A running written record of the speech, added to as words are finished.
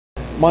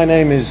My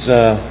name is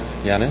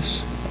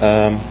Yanis.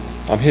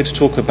 I'm here to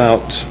talk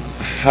about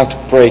how to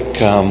break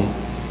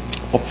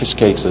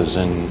obfuscators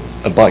in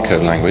a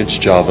bytecode language,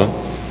 Java.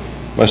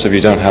 Most of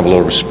you don't have a lot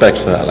of respect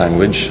for that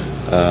language.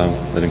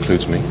 That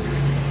includes me.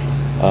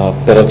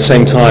 But at the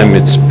same time,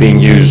 it's being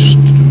used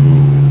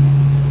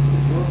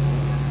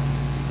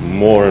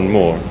more and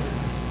more.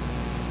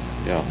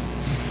 Yeah.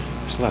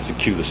 I still have to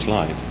cue the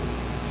slide.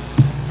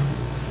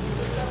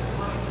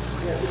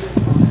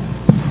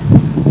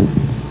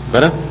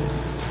 Better?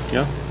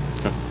 Yeah?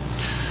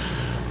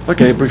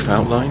 Okay, brief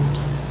outline.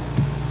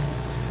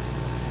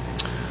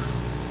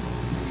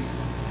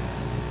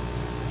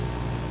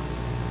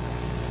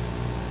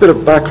 Bit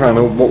of background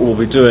on what we'll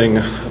be doing.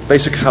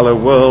 Basic hello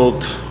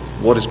world.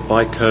 What is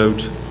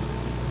bytecode?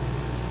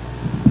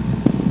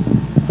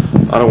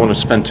 I don't want to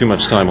spend too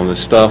much time on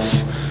this stuff.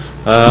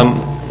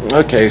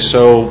 Okay,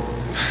 so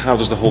how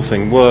does the whole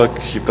thing work?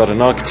 You've got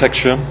an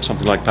architecture,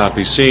 something like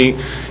PowerPC.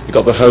 You've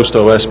got the host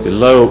OS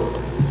below,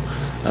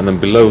 and then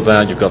below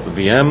that you've got the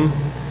VM.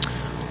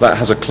 That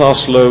has a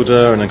class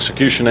loader, an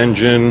execution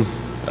engine,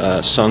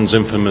 Sun's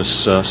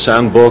infamous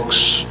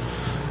sandbox,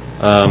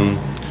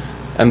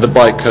 and the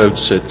bytecode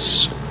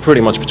sits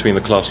pretty much between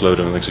the class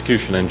loader and the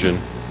execution engine,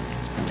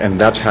 and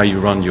that's how you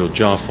run your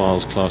jar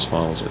files, class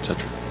files,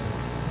 etc.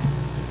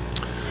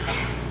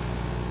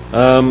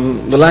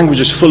 The language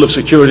is full of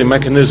security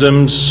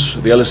mechanisms.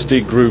 The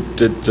LSD group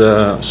did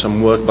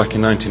some work back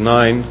in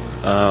 '99.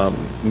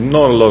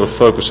 Not a lot of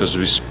focus has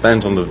been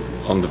spent on the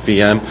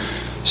VM.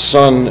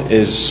 Sun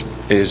is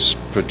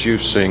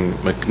producing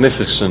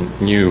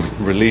magnificent new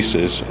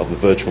releases of the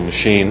virtual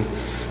machine,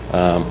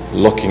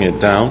 locking it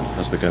down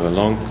as they go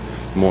along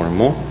more and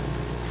more.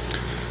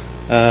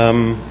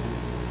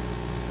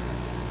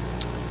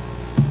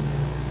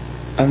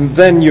 And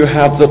then you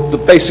have the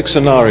basic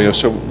scenario.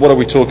 So what are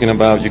we talking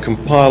about? You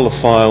compile a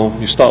file,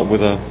 you start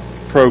with a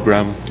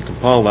program, you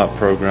compile that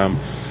program.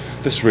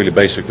 This is really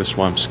basic, this is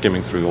why I'm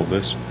skimming through all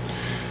this.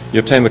 You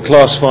obtain the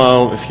class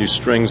file. If you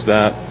strings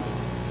that,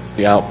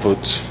 the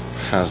output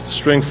has the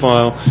string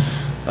file.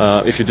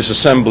 If you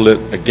disassemble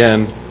it,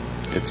 again,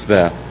 it's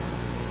there.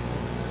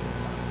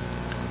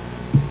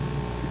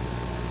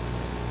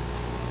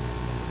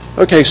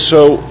 Okay,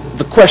 so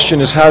the question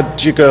is, how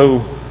do you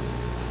go?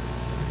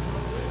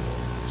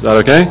 Is that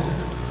okay?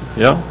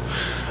 Yeah?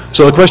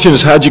 So the question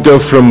is, how do you go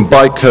from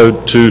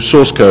bytecode to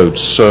source code?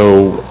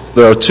 So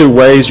there are two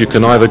ways. You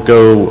can either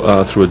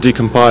go through a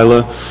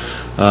decompiler.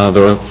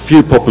 There are a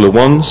few popular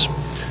ones,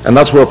 and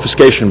that's where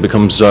obfuscation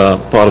becomes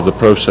part of the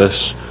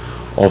process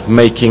of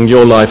making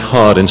your life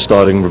hard in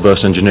starting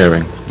reverse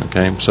engineering.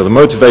 Okay? So the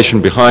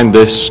motivation behind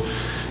this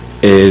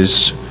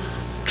is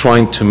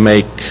trying to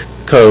make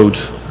code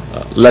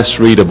less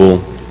readable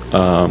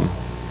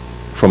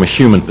from a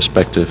human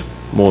perspective,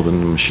 more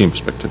than a machine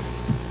perspective.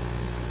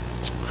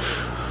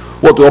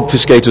 What do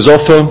obfuscators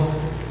offer?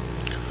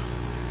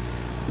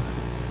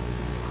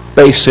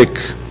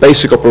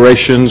 Basic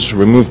operations: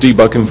 remove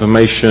debug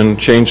information,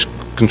 change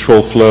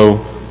control flow,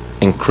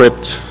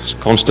 encrypt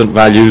constant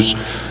values,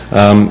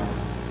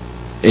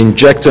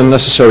 inject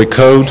unnecessary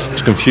code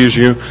to confuse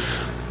you,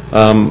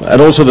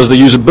 and also there's the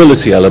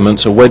usability element.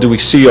 So where do we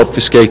see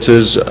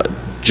obfuscators?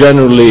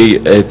 Generally,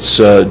 it's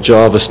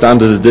Java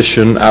Standard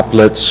Edition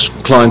applets,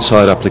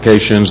 client-side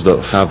applications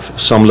that have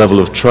some level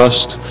of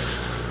trust.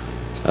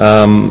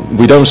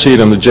 We don't see it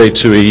in the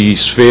J2EE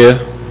sphere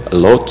a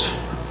lot,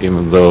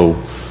 even though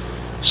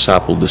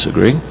SAP will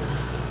disagree.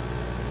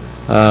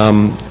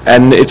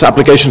 And it's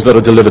applications that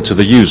are delivered to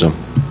the user.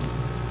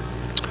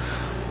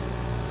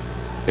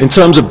 In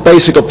terms of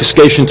basic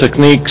obfuscation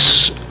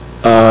techniques,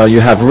 you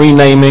have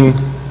renaming,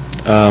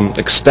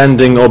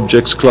 extending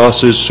objects,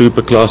 classes,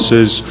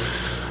 superclasses,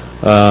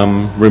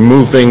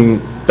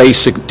 removing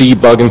basic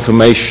debug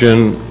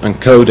information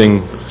and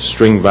coding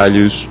string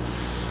values,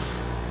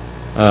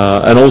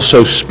 and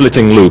also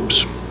splitting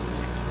loops.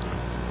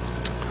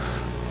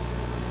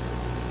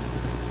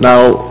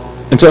 Now,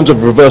 in terms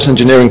of reverse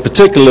engineering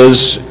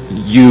particulars,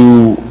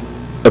 you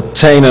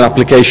obtain an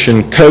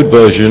application code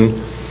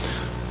version,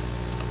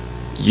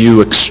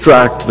 you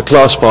extract the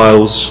class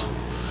files,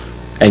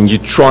 and you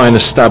try and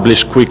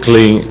establish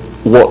quickly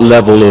what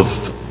level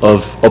of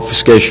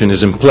obfuscation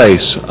is in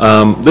place.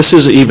 This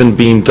is even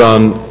being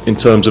done in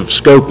terms of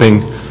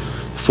scoping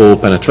for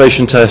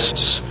penetration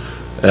tests.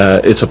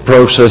 It's a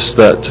process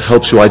that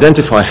helps you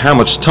identify how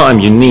much time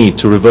you need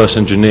to reverse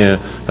engineer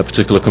a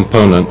particular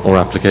component or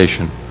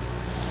application.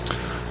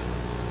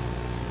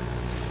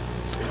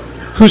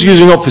 Who's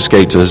using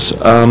obfuscators?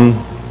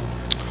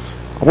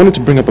 I wanted to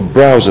bring up a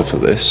browser for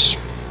this.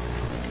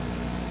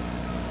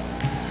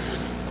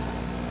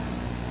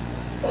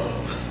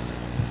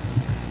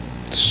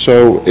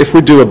 So if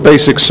we do a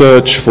basic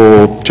search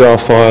for jar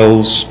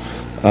files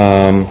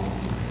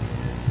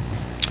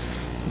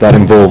that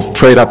involve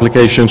trade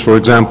applications, for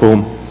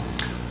example,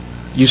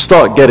 you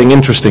start getting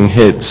interesting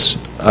hits.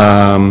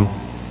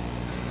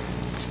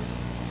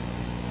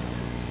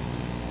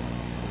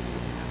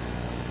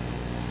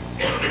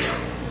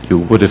 You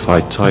would if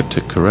I typed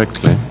it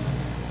correctly.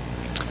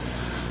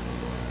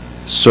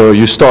 So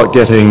you start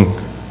getting,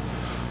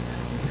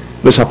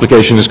 this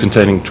application is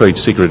containing trade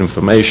secret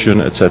information,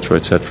 etc.,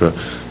 etc.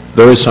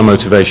 There is some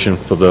motivation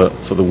for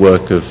the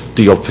work of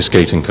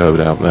de-obfuscating code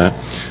out there.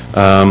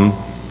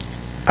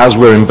 As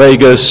we're in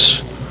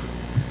Vegas,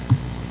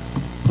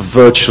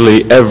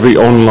 virtually every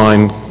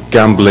online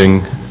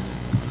gambling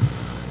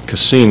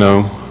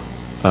casino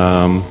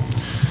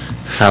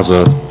has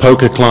a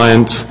poker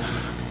client.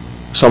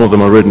 Some of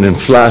them are written in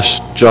Flash,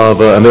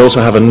 Java, and they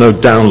also have a no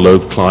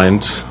download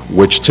client,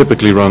 which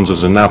typically runs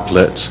as an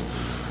applet,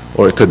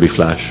 or it could be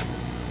Flash.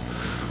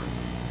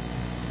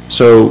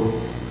 So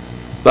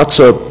that's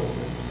a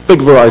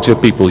big variety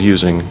of people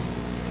using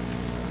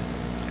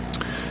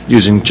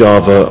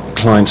Java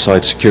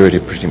client-side security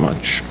pretty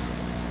much.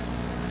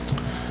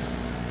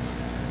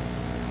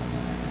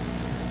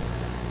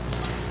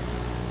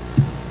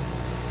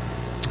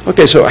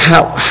 Okay, so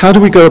how do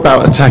we go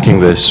about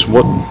attacking this?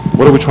 What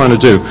are we trying to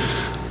do?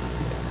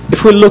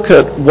 If we look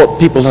at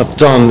what people have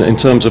done in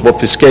terms of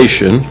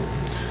obfuscation,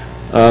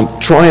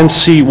 try and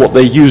see what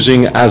they're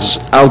using as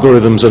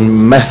algorithms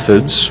and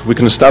methods. We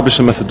can establish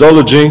a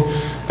methodology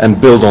and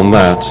build on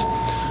that.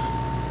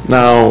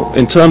 Now,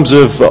 in terms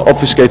of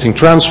obfuscating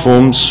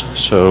transforms,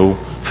 so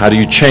how do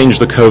you change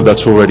the code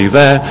that's already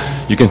there?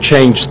 You can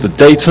change the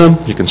data,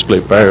 you can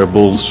split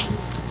variables,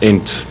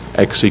 int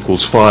x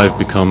equals 5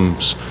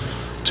 becomes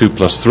 2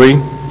 plus 3.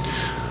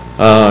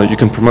 You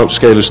can promote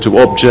scalars to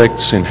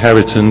objects,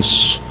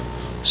 inheritance,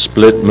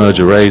 split, merge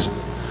arrays,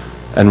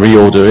 and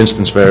reorder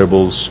instance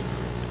variables.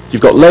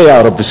 You've got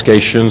layout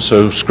obfuscation,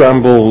 so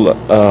scramble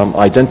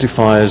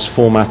identifiers,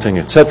 formatting,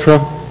 etc.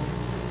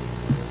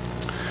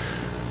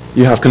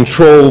 You have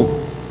control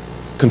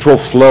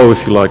flow,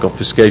 if you like,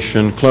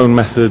 obfuscation, clone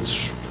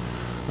methods,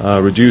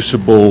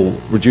 reducible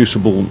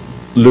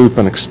loop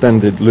and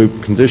extended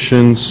loop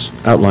conditions,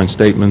 outline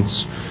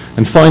statements.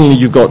 And finally,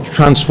 you've got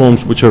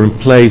transforms which are in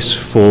place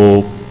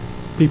for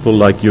people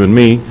like you and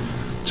me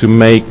to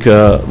make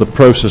the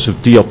process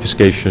of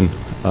de-obfuscation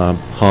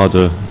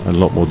harder and a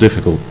lot more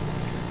difficult.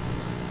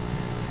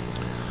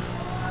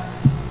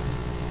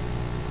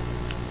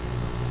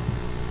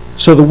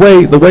 So the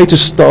way to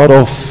start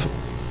off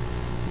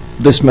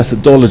this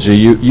methodology,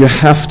 you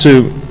have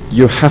to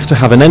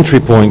have an entry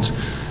point,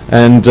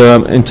 and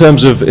in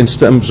terms of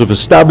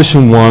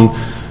establishing one,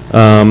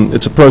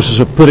 it's a process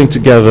of putting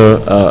together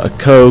a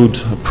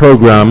code, a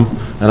program,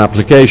 an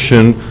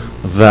application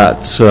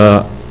that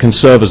can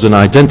serve as an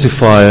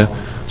identifier,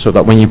 so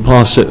that when you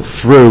pass it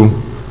through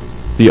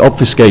the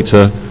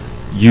obfuscator,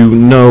 you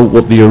know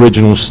what the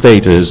original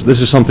state is. This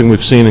is something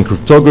we've seen in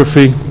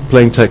cryptography,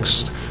 plain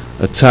text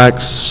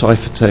attacks,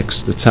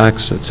 ciphertext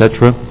attacks,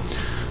 etc.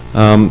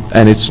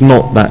 And it's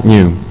not that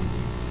new.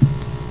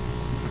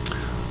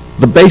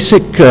 The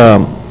basic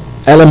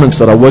elements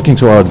that are working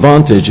to our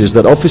advantage is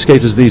that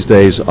obfuscators these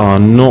days are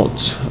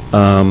not,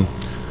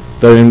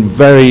 they're in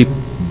very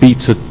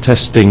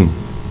beta/testing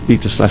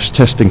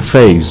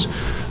phase.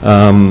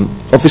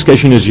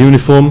 Obfuscation is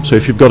uniform, so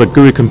if you've got a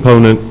GUI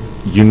component,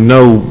 you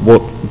know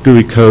what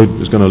GUI code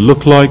is going to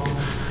look like.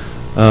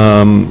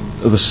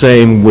 The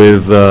same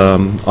with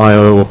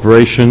I/O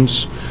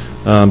operations.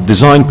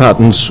 Design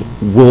patterns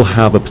will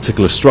have a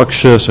particular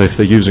structure, so if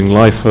they're using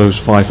LIFOs,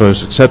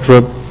 FIFOs,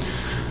 etc.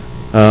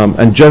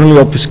 And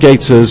generally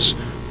obfuscators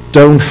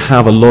don't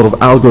have a lot of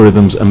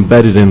algorithms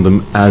embedded in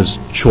them as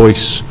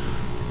choice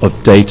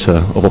of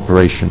data, of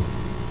operation.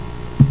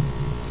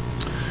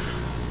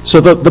 So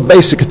the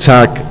basic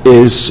attack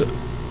is,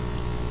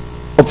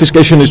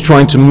 obfuscation is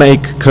trying to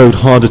make code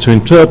harder to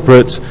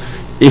interpret.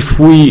 If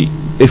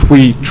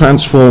we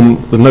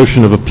transform the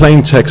notion of a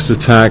plain text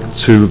attack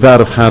to that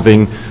of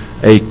having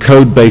a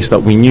code base that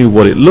we knew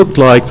what it looked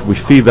like, we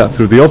feed that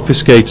through the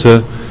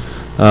obfuscator,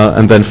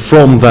 and then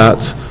from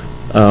that,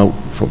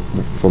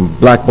 from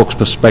black box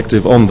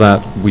perspective on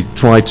that, we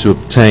try to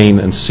obtain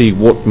and see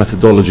what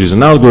methodologies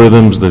and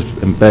algorithms that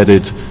are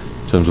embedded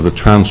in terms of the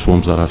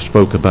transforms that I've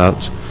spoke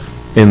about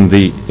in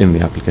the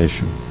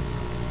application.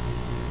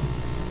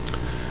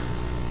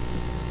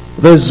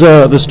 There's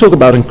talk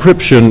about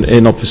encryption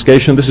in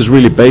obfuscation. This is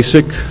really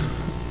basic.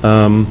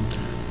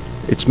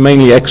 It's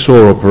mainly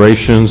XOR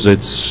operations.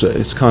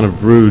 It's kind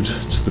of rude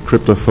to the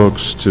crypto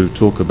folks to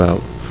talk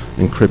about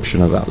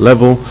encryption at that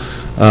level.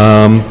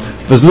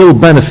 There's little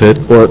benefit,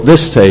 or at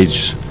this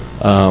stage,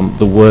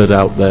 the word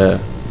out there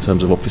in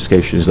terms of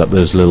obfuscation is that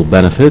there's little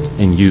benefit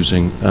in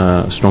using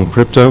strong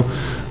crypto.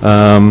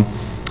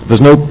 There's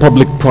no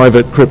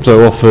public-private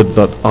crypto offered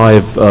that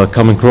I've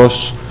come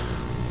across,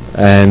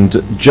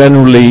 and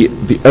generally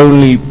the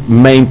only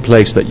main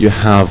place that you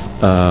have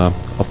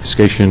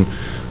obfuscation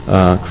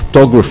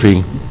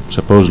cryptography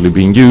supposedly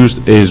being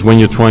used is when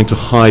you're trying to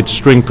hide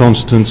string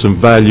constants and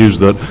values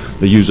that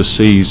the user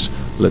sees,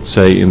 let's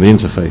say, in the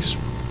interface.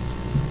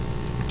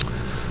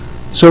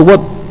 So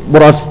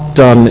what I've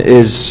done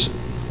is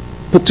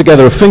put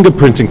together a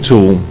fingerprinting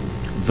tool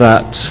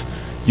that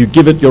you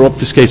give it your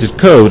obfuscated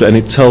code and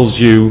it tells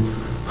you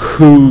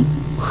who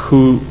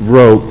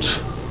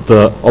wrote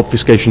the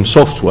obfuscation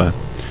software.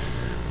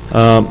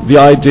 The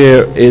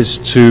idea is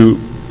to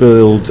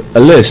build a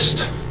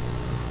list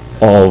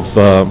of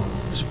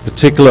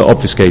particular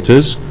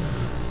obfuscators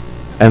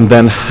and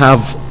then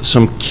have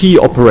some key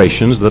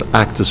operations that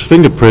act as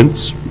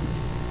fingerprints.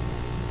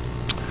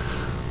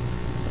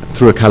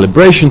 Through a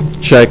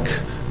calibration check,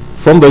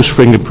 from those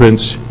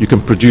fingerprints you can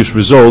produce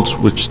results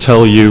which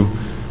tell you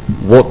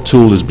what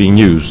tool is being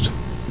used.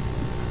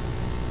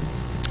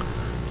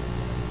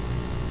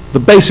 The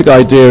basic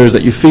idea is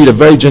that you feed a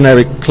very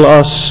generic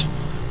class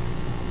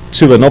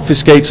to an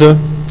obfuscator.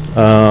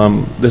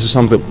 This is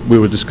something that we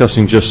were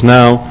discussing just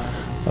now.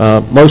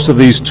 Most of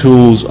these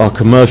tools are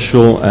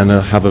commercial and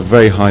have a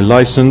very high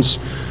license,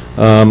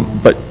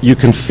 but you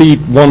can feed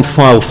one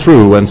file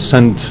through and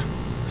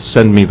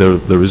send me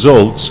the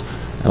results,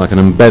 and I can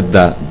embed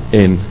that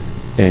in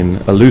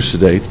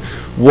Elucidate.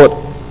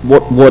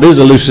 What is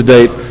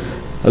Elucidate?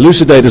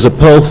 Elucidate is a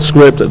Perl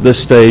script at this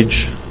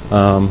stage.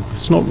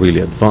 It's not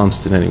really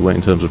advanced in any way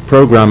in terms of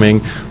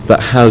programming, that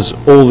has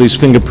all these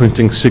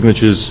fingerprinting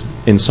signatures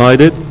inside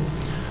it,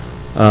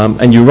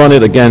 and you run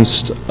it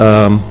against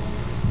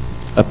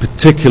a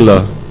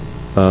particular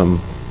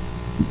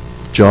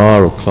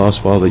jar or class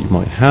file that you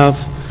might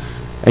have,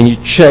 and you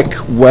check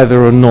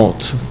whether or not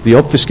the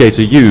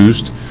obfuscator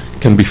used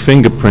can be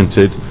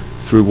fingerprinted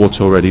through what's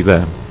already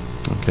there.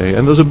 Okay,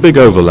 and there's a big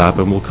overlap,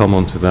 and we'll come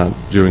on to that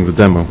during the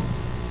demo.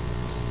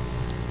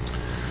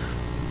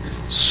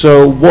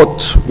 So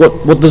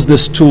what does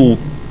this tool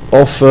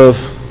offer?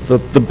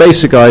 The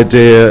basic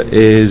idea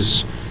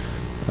is,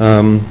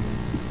 I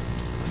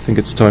think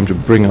it's time to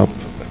bring up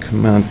a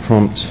command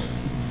prompt.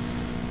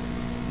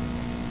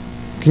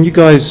 Can you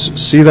guys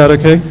see that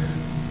okay?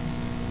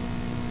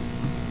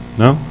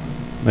 No?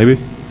 Maybe?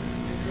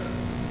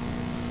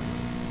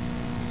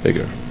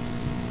 Bigger.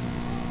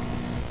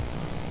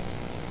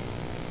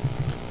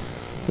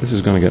 This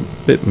is going to get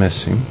a bit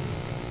messy.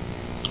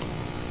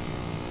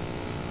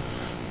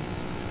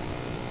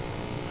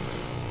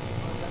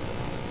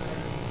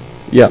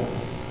 Yeah.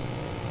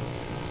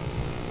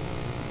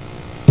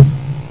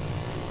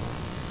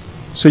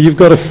 So you've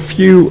got a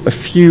few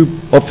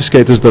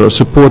obfuscators that are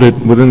supported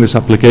within this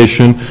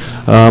application.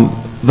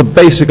 The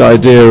basic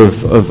idea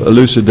of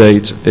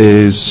Elucidate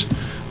is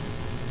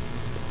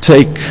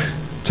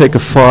take a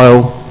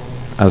file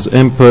as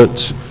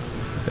input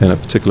in a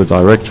particular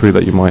directory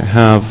that you might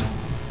have,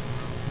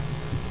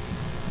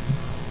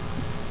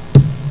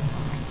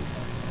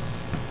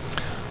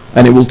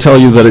 and it will tell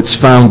you that it's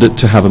found it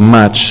to have a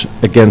match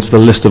against the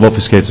list of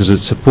obfuscators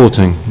it's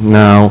supporting.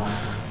 Now,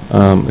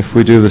 if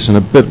we do this in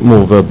a bit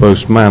more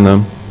verbose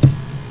manner,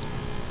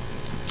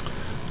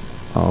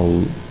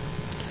 I'll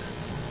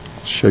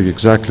show you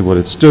exactly what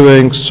it's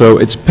doing. So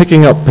it's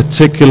picking up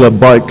particular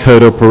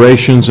bytecode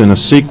operations in a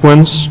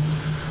sequence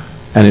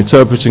and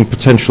interpreting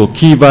potential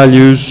key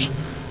values,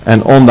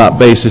 and on that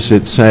basis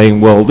it's saying,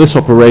 well, this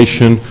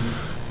operation,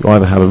 you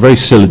either have a very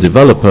silly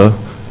developer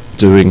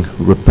doing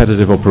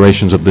repetitive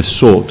operations of this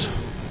sort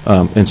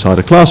inside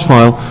a class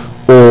file,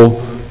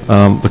 or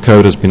the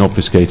code has been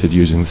obfuscated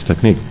using this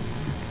technique,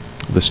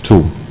 this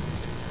tool.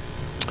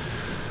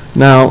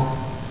 Now,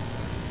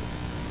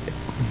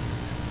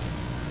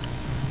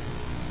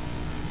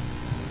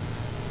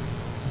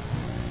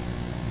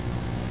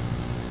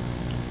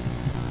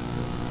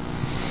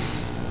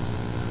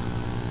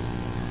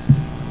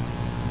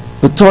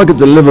 the target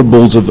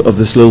deliverables of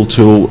this little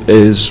tool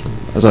is,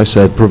 as I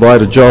said,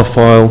 provide a jar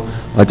file,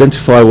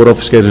 identify what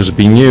obfuscator has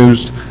been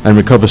used, and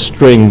recover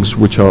strings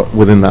which are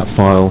within that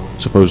file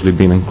supposedly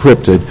being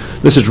encrypted.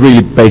 This is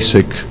really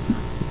basic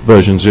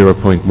version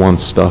 0.1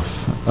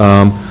 stuff.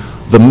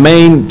 The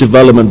main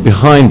development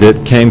behind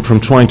it came from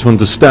trying to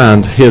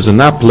understand, here's an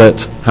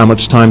applet, how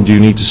much time do you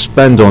need to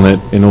spend on it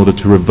in order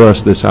to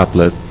reverse this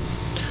applet?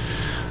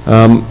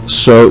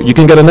 So you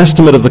can get an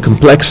estimate of the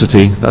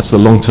complexity, that's the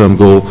long-term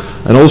goal,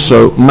 and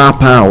also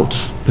map out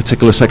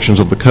particular sections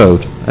of the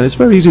code. And it's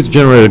very easy to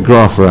generate a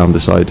graph around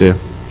this idea.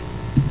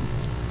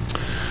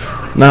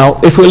 Now,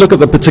 if we look at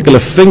the particular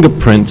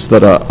fingerprints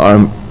that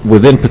are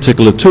within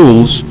particular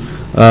tools,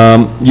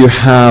 you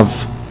have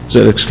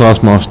ZX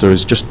Classmaster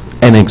is just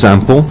an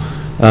example,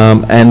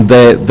 and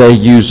they're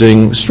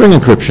using string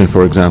encryption,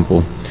 for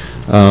example.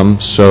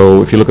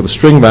 So if you look at the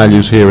string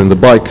values here in the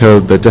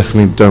bytecode, they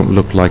definitely don't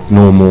look like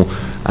normal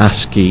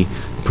ASCII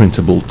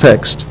printable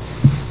text.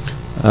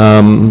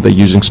 They're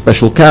using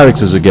special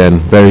characters again,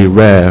 very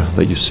rare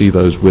that you see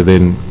those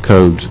within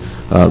code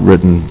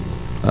written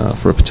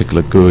for a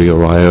particular GUI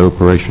or I/O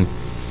operation.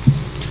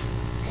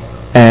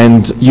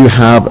 And you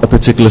have a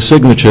particular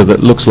signature that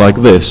looks like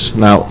this.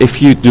 Now,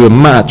 if you do a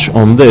match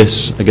on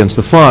this against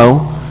the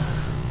file,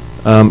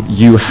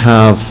 you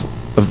have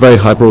a very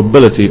high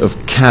probability of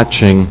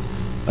catching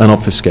an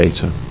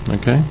obfuscator.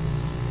 Okay?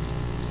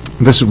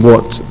 This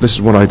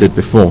is what I did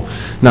before.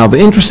 Now, the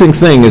interesting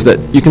thing is that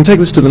you can take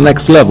this to the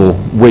next level,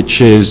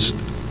 which is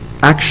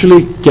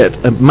actually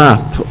get a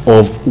map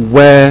of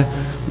where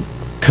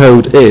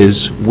code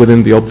is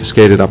within the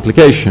obfuscated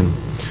application.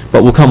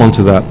 But we'll come on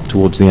to that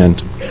towards the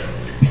end.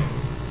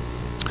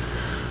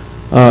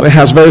 It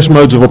has various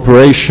modes of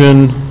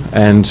operation,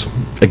 and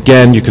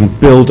again, you can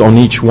build on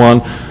each one.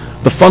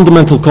 The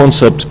fundamental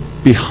concept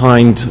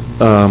behind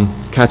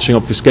catching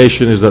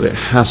obfuscation is that it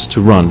has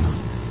to run.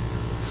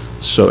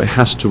 So it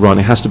has to run.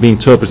 It has to be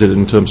interpreted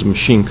in terms of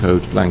machine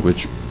code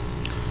language.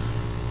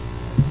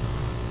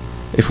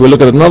 If we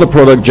look at another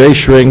product,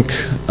 JShrink,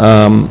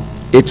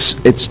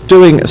 it's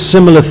doing a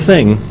similar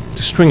thing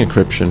to string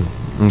encryption.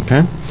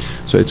 Okay,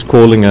 so it's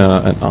calling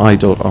an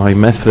I.I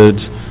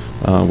method,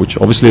 which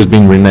obviously has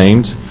been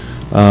renamed,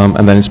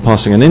 and then it's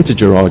passing an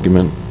integer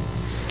argument,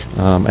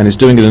 and it's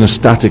doing it in a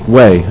static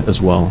way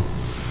as well.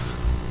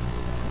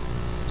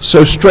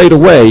 So straight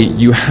away,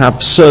 you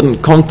have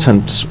certain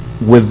contents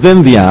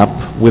within the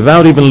app,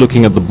 without even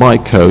looking at the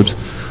bytecode,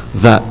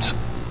 that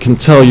can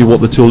tell you what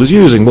the tool is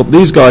using. What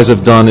these guys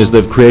have done is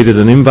they've created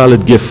an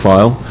invalid GIF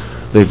file.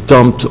 They've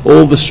dumped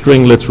all the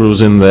string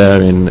literals in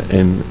there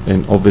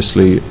in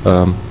obviously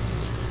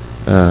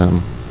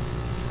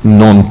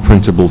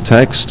non-printable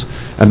text,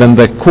 and then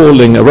they're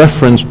calling a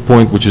reference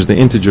point, which is the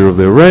integer of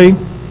the array,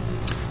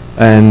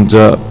 and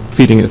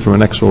feeding it through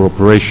an XOR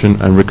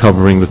operation and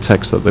recovering the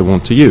text that they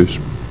want to use.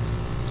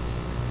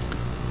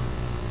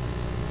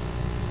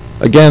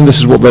 Again, this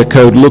is what their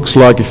code looks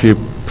like if you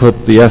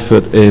put the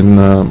effort in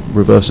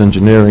reverse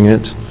engineering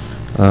it.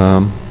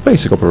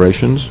 Basic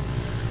operations.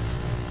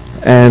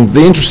 And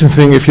the interesting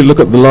thing, if you look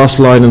at the last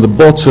line in the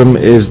bottom,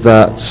 is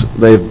that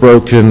they've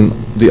broken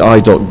the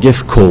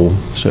i.gif call.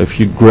 So if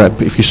you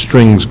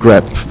strings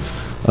grep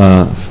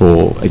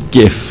for a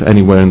GIF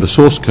anywhere in the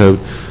source code,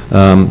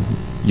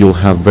 you'll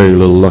have very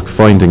little luck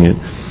finding it.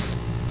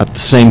 At the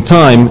same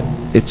time,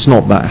 it's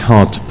not that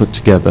hard to put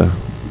together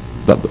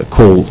that the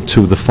call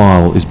to the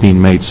file is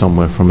being made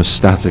somewhere from a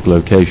static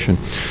location.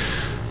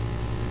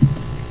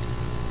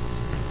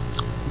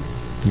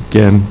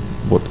 Again,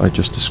 what I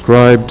just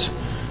described.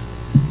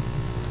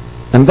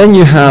 And then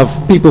you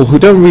have people who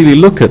don't really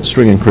look at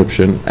string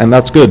encryption, and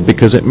that's good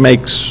because it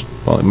makes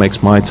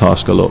my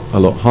task a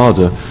lot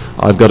harder.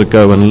 I've got to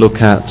go and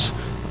look at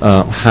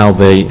how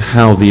they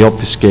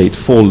obfuscate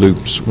for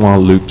loops, while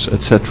loops,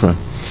 etc.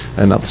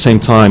 And at the same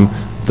time,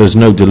 there's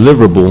no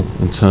deliverable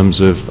in terms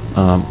of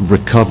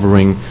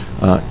recovering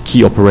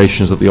key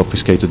operations that the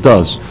obfuscator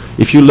does.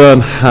 If you learn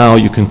how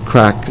you can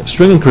crack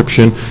string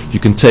encryption, you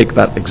can take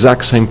that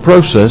exact same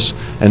process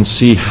and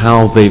see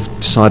how they've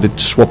decided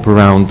to swap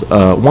around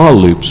while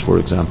loops, for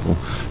example.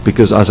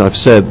 Because as I've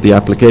said, the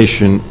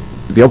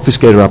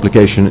obfuscator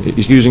application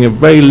is using a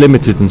very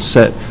limited and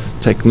set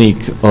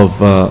technique of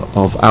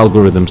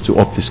algorithms to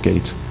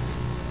obfuscate.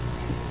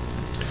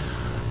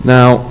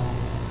 Now,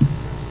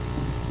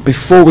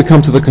 before we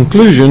come to the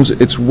conclusions,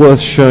 it's worth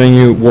showing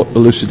you what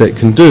Elucidate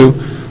can do.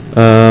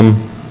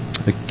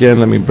 Again,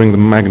 let me bring the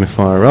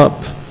magnifier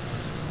up.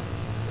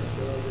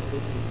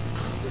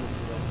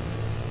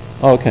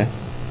 Oh, okay.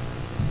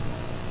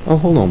 Oh,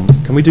 hold on.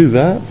 Can we do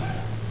that?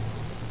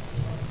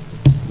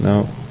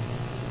 No.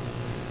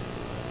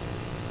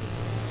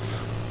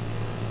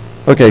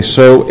 Okay,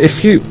 so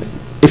if you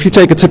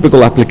take a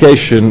typical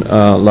application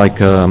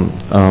like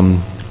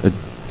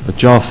a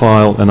jar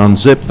file and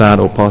unzip that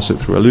or pass it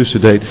through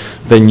Elucidate,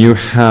 then you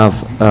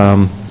have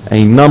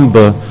a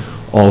number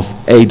of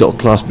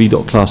A.class,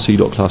 B.class,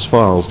 C.class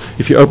files.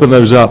 If you open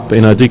those up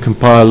in a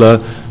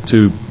decompiler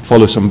to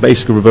follow some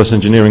basic reverse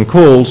engineering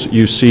calls,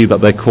 you see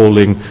that they're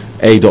calling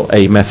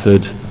A.A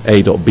method,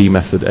 A.B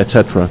method,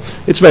 etc.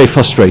 It's very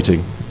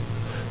frustrating.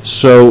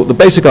 So the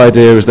basic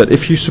idea is that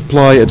if you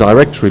supply a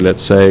directory,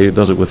 let's say, it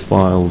does it with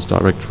files,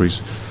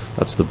 directories,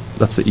 that's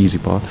the easy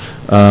part,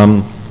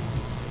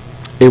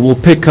 it will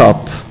pick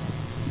up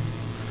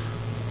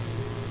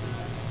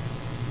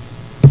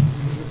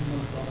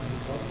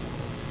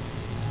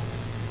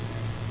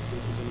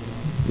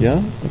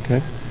yeah,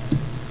 okay.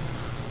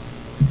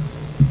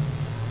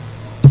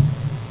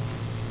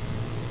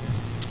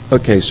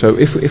 Okay, so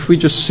if we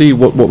just see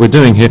what we're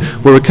doing here,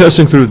 we're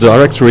recursing through the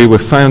directory, we're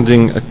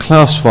finding a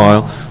class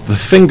file, the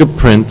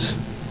fingerprint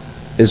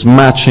is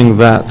matching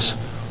that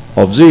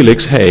of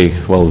Zelix. Hey,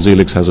 well,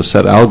 Zelix has a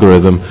set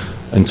algorithm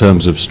in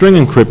terms of string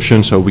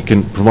encryption, so we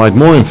can provide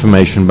more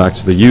information back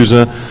to the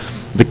user.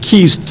 The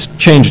keys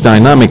change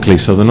dynamically,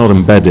 so they're not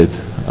embedded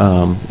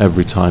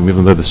every time,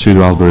 even though the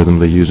pseudo algorithm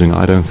they're using,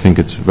 I don't think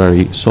it's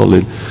very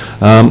solid.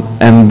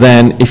 And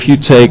then if you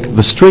take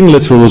the string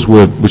literals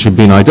which have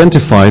been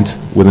identified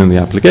within the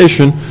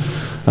application,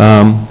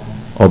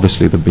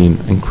 obviously they've been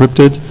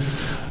encrypted.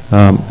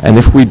 And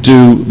if we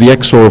do the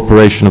XOR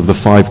operation of the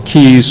 5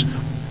 keys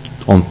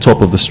on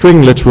top of the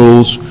string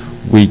literals,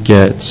 we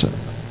get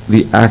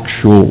the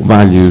actual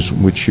values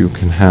which you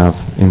can have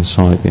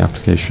inside the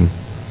application.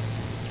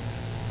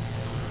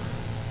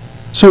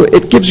 So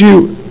it gives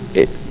you,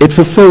 it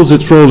fulfills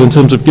its role in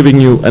terms of giving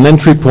you an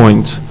entry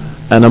point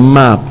and a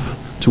map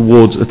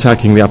towards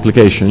attacking the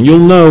application. You'll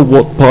know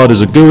what part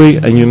is a GUI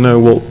and you know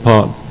what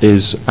part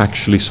is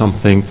actually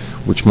something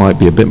which might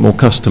be a bit more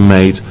custom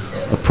made,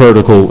 a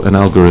protocol, an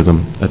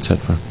algorithm,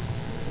 etc.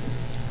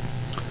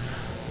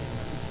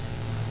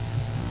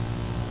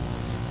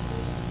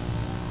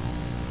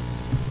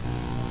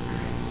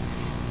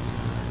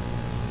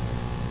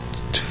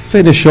 To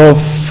finish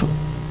off,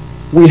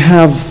 we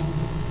have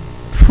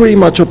pretty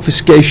much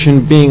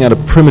obfuscation being at a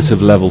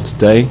primitive level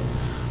today.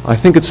 I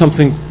think it's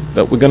something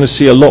that we're going to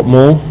see a lot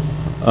more.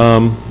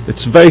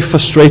 It's very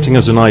frustrating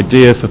as an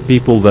idea for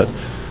people that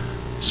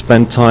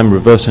spend time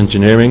reverse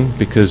engineering,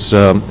 because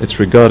it's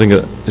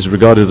regarded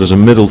as a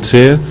middle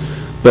tier.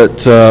 But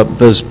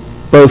there's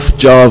both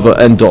Java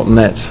and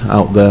 .NET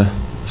out there,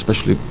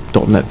 especially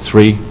 .NET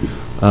 3,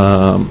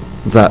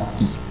 that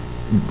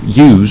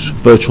use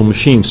virtual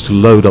machines to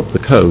load up the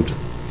code.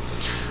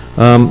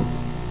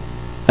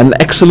 An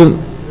excellent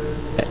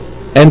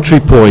entry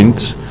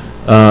point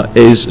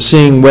is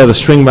seeing where the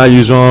string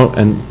values are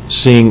and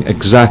seeing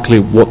exactly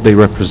what they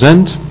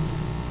represent.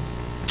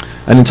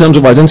 And in terms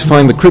of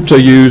identifying the crypto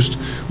used,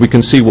 we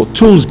can see what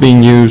tools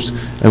being used,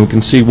 and we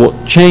can see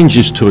what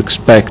changes to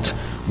expect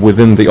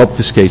within the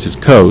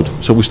obfuscated code.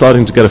 So we're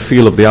starting to get a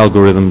feel of the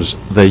algorithms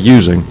they're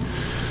using.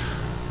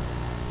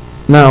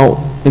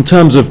 Now, in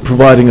terms of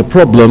providing a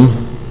problem,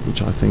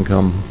 which I think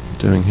I'm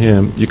doing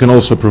here, you can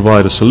also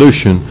provide a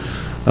solution.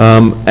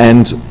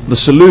 And the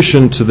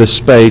solution to this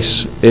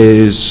space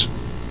is,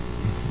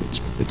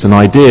 it's an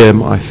idea.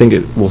 I think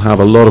it will have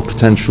a lot of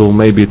potential.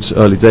 Maybe it's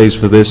early days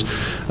for this.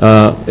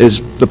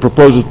 Is the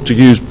proposal to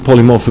use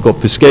polymorphic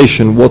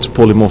obfuscation. What's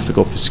polymorphic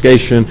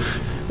obfuscation?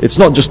 It's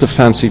not just a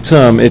fancy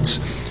term. It's,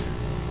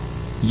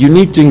 you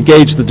need to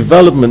engage the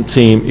development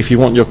team if you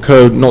want your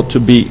code not to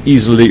be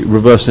easily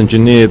reverse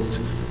engineered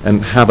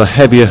and have a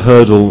heavier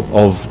hurdle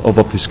of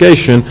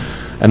obfuscation,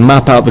 and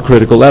map out the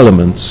critical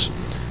elements.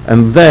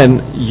 And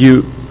then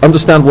you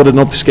understand what an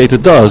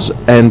obfuscator does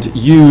and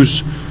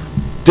use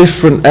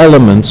different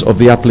elements of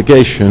the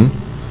application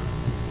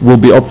will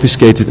be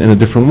obfuscated in a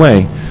different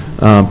way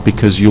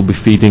because you'll be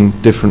feeding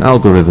different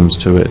algorithms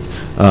to it.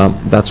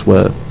 That's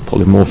where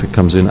polymorphic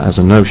comes in as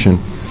a notion.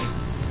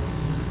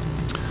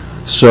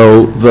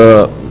 So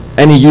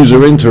any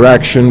user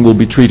interaction will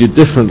be treated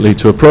differently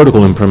to a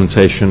protocol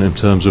implementation in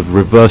terms of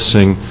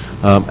reversing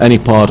any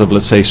part of,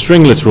 let's say,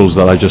 string literals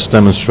that I just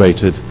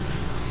demonstrated.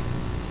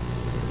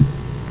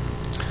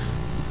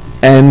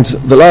 And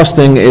the last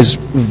thing is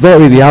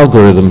vary the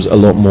algorithms a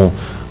lot more.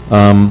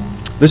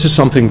 This is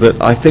something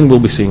that I think we'll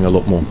be seeing a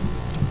lot more.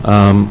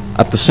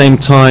 At the same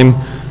time,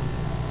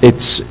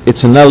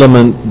 it's an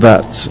element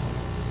that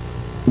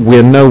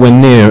we're nowhere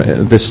near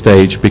at this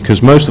stage,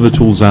 because most of the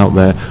tools out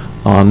there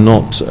are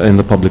not in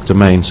the public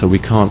domain, so we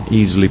can't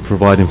easily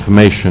provide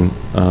information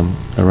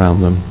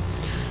around them.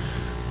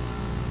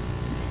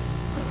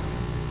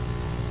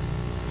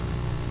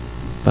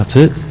 That's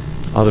it.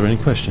 Are there any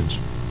questions?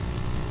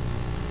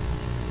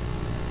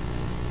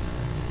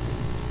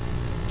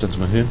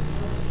 Gentleman here.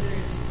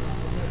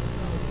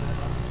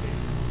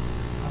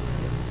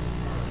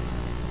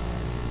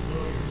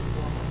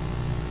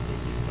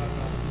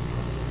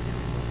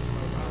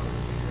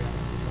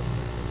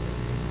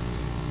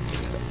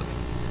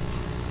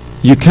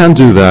 You can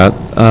do that.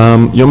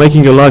 You're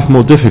making your life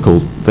more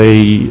difficult.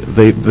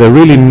 They're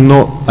really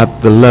not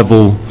at the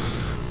level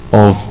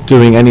of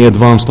doing any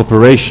advanced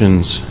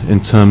operations in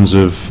terms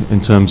of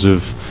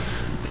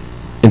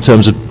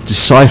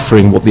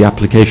deciphering what the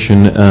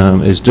application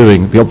is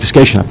doing, the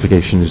obfuscation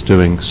application is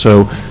doing.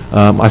 So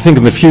I think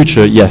in the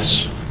future,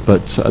 yes,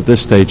 but at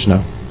this stage,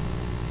 no.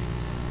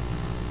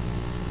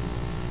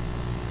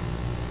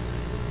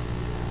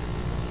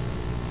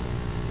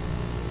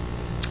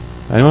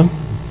 Anyone?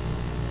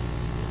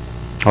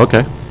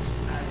 Okay.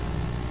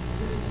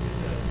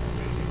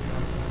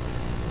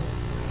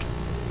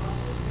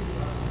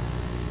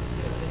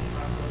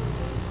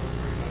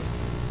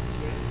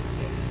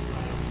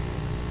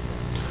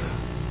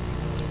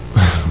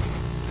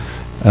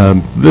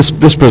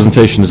 This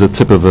presentation is a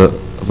tip of a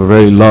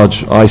very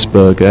large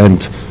iceberg,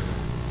 and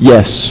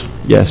yes,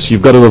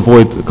 you've got to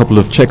avoid a couple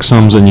of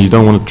checksums, and you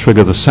don't want to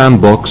trigger the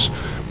sandbox,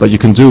 but you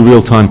can do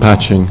real-time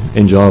patching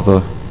in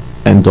Java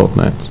and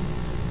 .NET.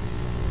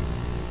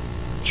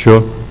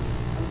 Sure.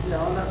 Yeah,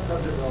 on that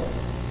subject of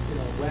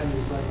when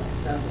you play my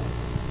sandbox,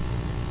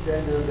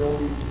 then there will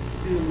be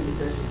few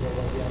limitations of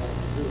what the other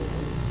can do.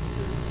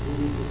 Because we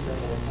need to send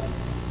our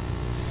sandbox.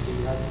 So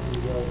you have to do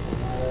well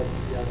formatted,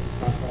 you have to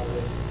patch out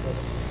it.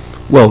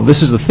 Well,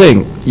 this is the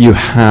thing. You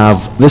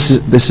have this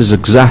is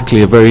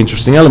exactly a very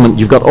interesting element.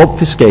 You've got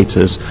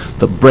obfuscators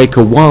that break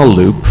a while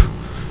loop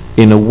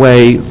in a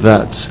way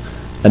that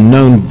a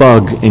known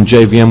bug in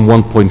JVM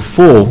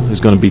 1.4 is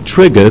going to be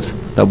triggered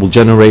that will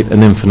generate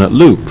an infinite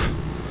loop.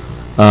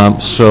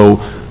 So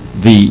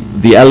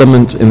the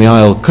element in the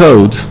IL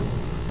code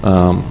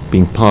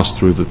being passed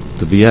through the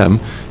VM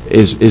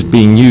is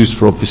being used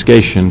for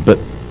obfuscation, but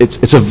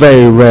it's a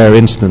very rare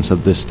instance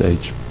at this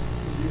stage.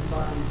 Do you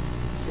find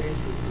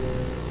cases where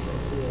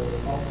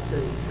the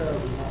obfuscated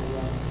code is not run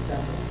on the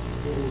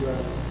sandbox, it will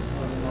run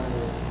on a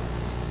normal,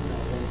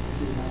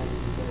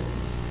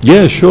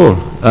 Yeah, sure.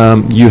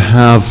 You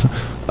have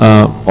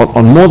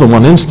on more than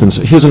one instance.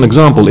 Here's an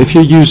example. If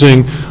you're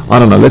using, I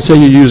don't know, let's say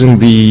you're using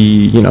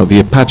the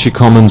Apache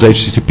Commons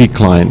HTTP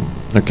client,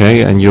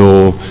 okay, and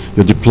you're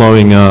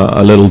deploying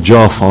a little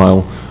jar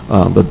file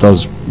that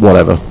does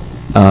whatever.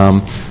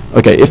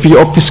 Okay, if you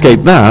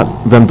obfuscate that,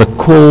 then the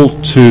call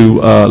to,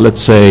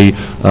 let's say,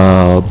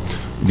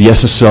 the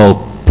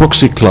SSL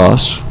proxy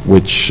class,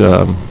 which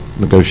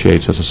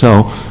negotiates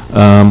SSL,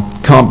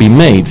 can't be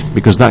made,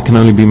 because that can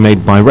only be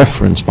made by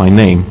reference, by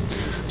name.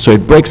 So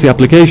it breaks the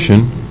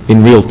application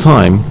in real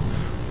time,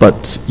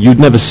 but you'd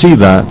never see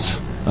that.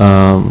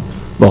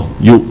 Well,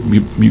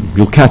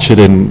 you'll catch it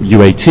in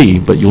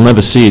UAT, but you'll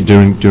never see it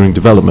during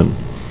development.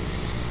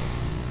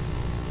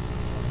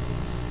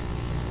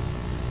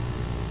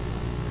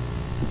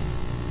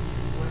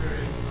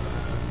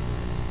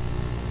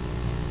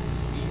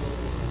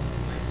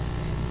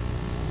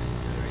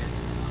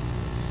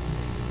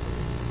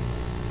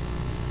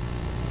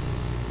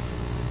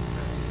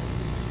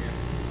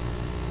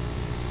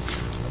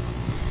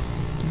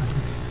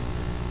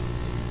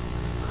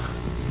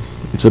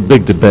 It's a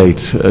big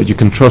debate. You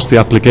can trust the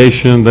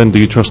application, then do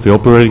you trust the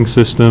operating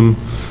system?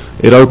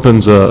 It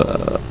opens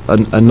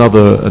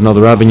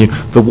another avenue.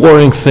 The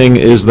worrying thing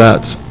is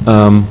that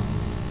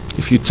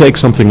if you take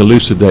something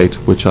elucidate,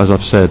 which, as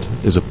I've said,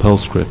 is a Perl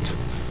script,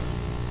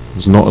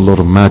 there's not a lot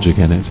of magic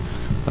in it,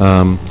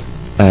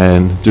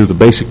 and do the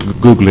basic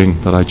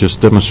Googling that I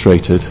just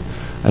demonstrated,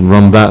 and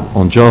run that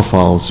on jar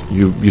files,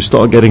 you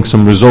start getting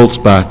some results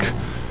back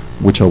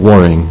which are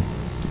worrying.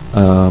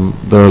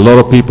 There are a lot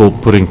of people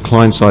putting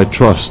client-side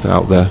trust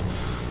out there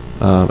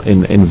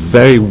in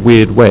very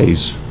weird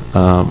ways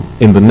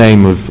in the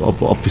name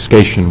of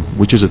obfuscation,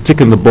 which is a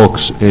tick in the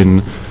box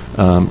in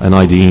an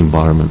IDE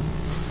environment.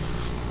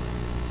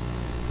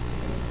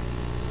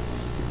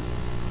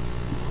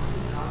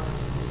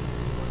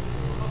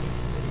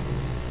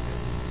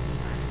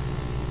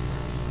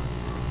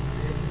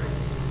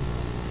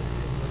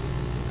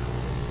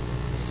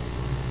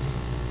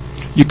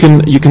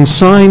 You can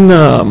sign.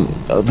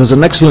 There's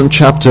an excellent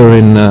chapter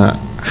in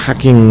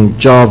Hacking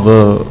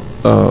Java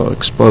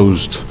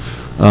Exposed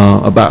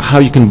about how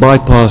you can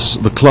bypass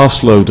the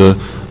class loader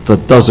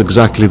that does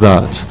exactly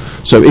that.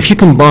 So if you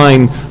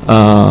combine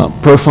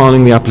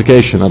profiling the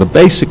application at a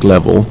basic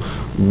level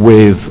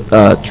with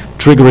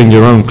triggering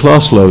your own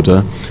class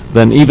loader,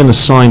 then even a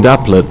signed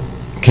applet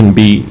can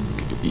be,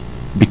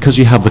 because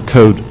you have the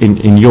code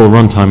in your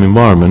runtime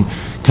environment,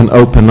 can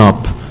open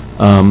up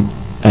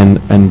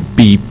and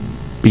be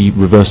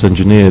reverse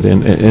engineered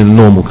in a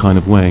normal kind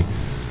of way.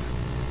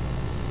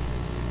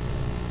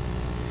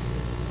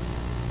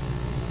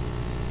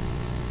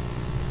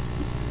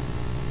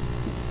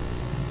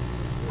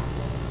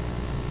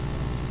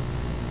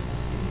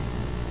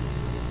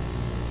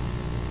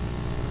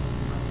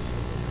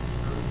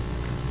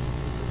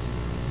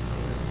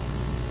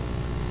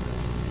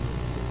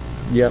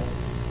 Yep.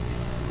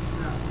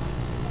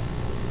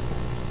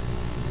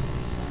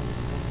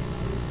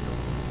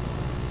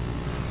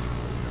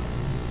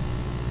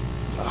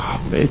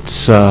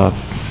 It's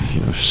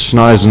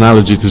Schneier's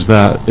analogy to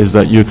that is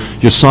that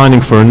you're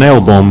signing for a nail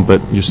bomb,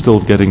 but you're still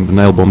getting the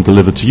nail bomb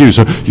delivered to you.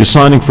 So you're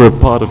signing for a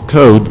part of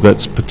code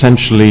that's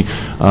potentially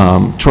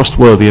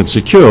trustworthy and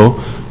secure,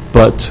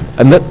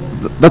 and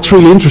that's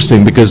really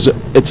interesting, because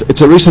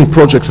it's a recent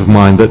project of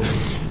mine that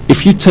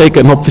if you take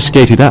an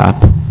obfuscated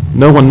app,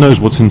 no one knows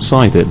what's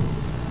inside it.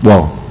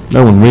 Well,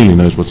 no one really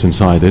knows what's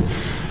inside it.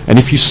 And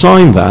if you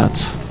sign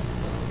that,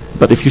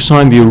 but if you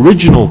sign the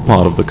original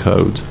part of the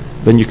code,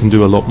 then you can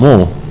do a lot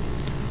more.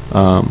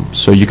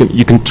 So you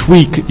can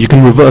tweak, you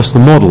can reverse the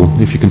model,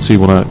 if you can see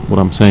what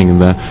I'm saying in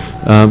there.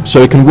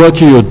 So it can work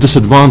to your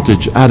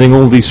disadvantage, adding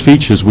all these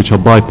features which are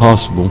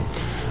bypassable.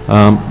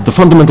 The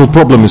fundamental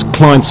problem is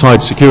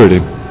client-side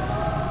security.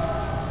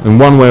 In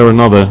one way or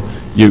another,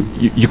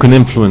 you can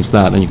influence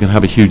that, and you can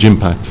have a huge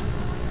impact.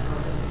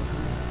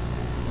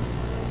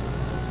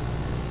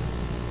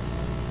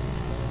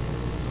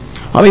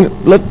 I mean,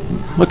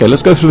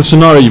 let's go through the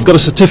scenario. You've got a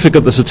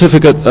certificate. The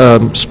certificate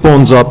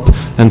spawns up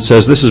and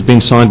says this has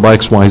been signed by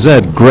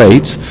XYZ.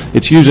 Great.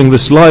 It's using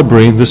this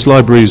library. This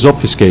library is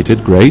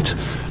obfuscated. Great.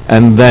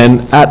 And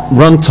then at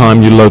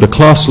runtime, you load a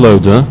class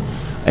loader,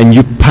 and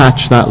you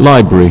patch that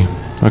library.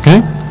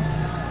 Okay?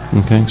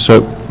 Okay.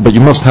 So, but you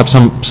must have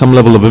some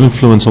level of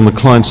influence on the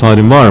client-side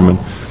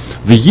environment.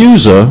 The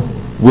user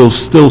will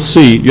still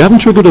see, you haven't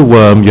triggered a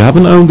worm, you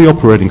haven't owned the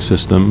operating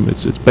system,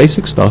 it's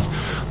basic stuff.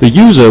 The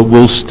user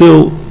will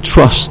still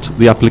trust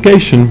the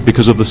application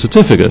because of the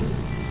certificate,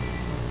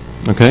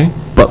 okay?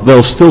 But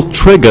they'll still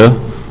trigger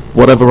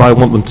whatever I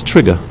want them to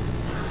trigger.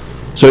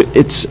 So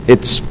it's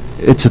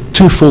a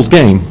twofold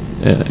game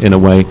in a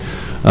way.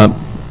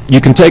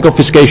 You can take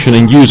obfuscation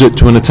and use it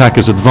to an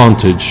attacker's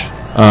advantage,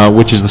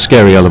 which is the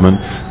scary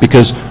element,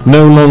 because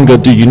no longer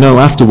do you know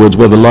afterwards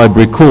whether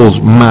library calls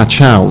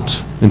match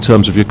out in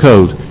terms of your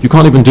code. You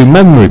can't even do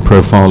memory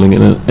profiling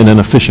in an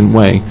efficient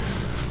way.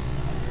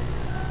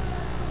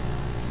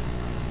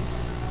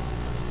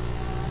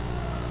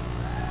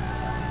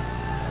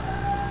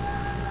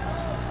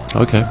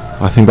 Okay,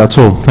 I think that's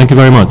all. Thank you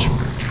very much.